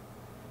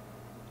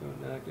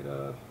 Don't knock it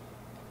off.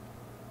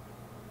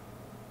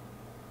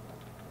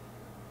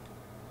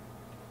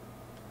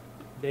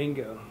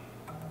 Bingo.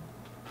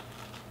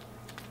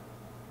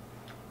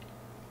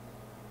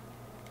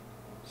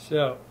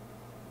 So,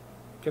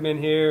 come in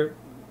here,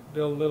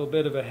 build a little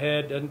bit of a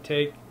head, doesn't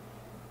take,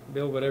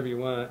 build whatever you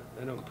want.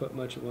 I don't put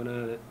much of one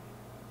on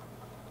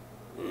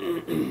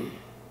it.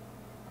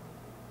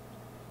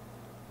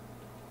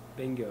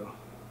 Bingo.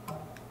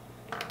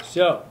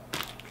 So,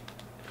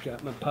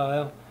 got my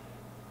pile.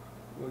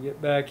 We'll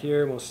get back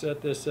here and we'll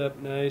set this up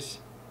nice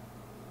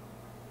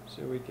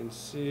so we can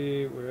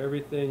see where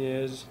everything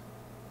is.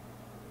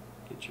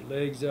 Get your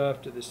legs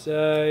off to the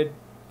side,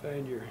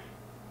 find your,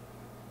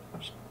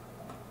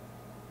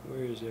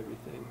 where is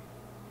everything?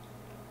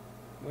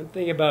 One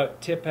thing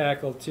about tip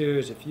hackle too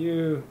is if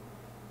you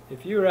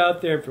were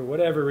out there and for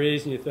whatever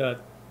reason you thought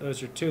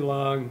those are too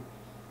long,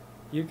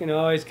 you can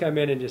always come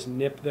in and just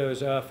nip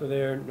those off of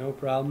there, no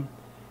problem.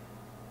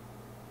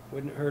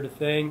 Wouldn't hurt a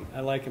thing. I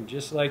like them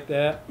just like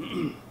that.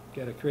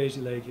 Got a crazy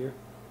leg here,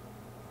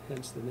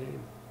 hence the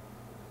name.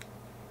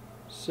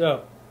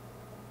 So,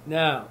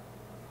 now,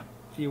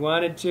 if you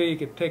wanted to, you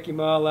could pick them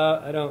all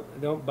out. I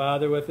don't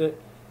bother with it.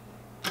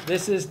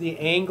 This is the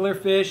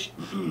anglerfish.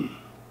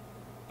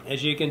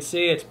 As you can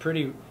see, it's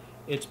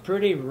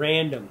pretty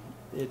random.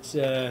 It's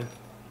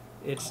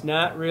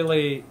not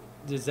really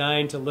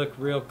designed to look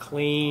real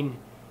clean.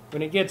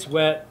 When it gets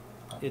wet,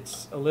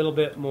 it's a little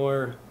bit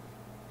more,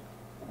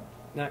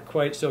 not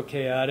quite so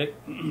chaotic.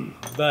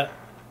 But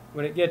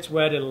when it gets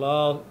wet, it'll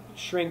all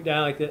shrink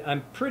down like that.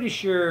 I'm pretty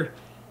sure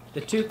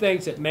the two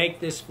things that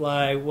make this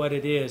fly what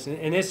it is,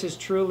 and this has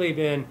truly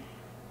been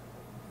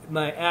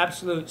my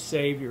absolute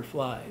savior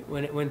fly.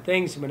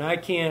 When I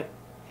can't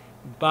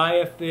buy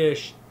a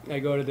fish, I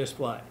go to this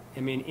fly. I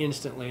mean,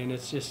 instantly, and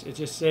it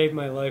just saved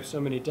my life so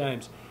many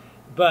times.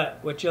 But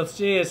what you'll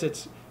see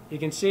is you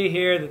can see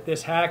here that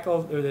this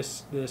hackle or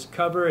this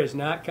cover is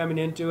not coming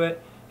into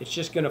it. It's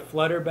just going to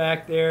flutter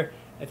back there.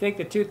 I think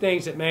the two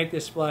things that make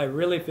this fly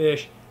really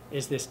fish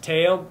is this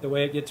tail, the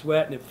way it gets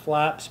wet and it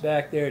flops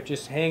back there, it's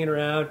just hanging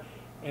around.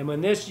 And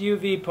when this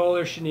UV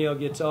polar chenille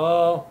gets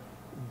all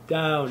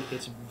down,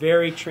 it's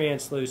very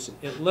translucent.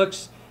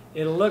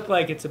 It'll look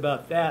like it's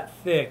about that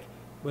thick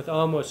with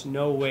almost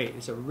no weight.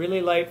 It's a really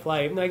light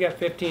fly. Even though I got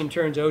 15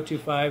 turns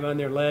 025 on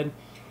their lead,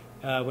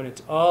 when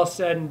it's all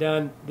said and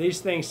done, these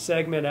things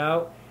segment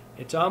out.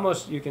 It's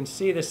almost, you can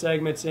see the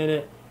segments in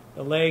it.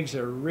 The legs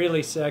are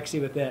really sexy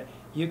with that.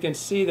 You can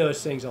see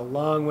those things a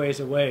long ways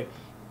away.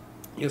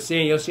 You'll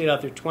see it out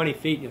there 20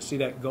 feet, and you'll see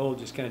that gold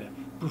just kind of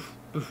poof,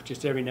 poof,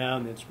 just every now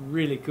and then. It's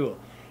really cool.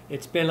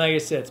 It's been, like I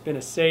said, it's been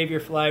a savior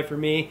fly for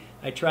me.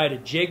 I try to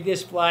jig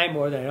this fly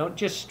more than I don't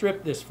just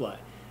strip this fly.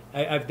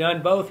 I've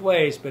done both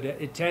ways, but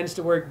it tends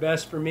to work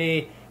best for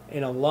me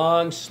in a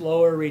long,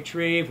 slower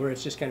retrieve where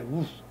it's just kind of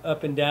woof,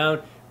 up and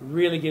down.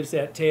 Really gives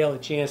that tail a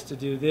chance to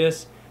do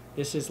this.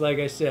 This is, like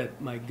I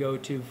said, my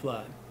go-to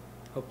fly.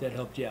 Hope that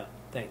helped you out.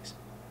 Thanks.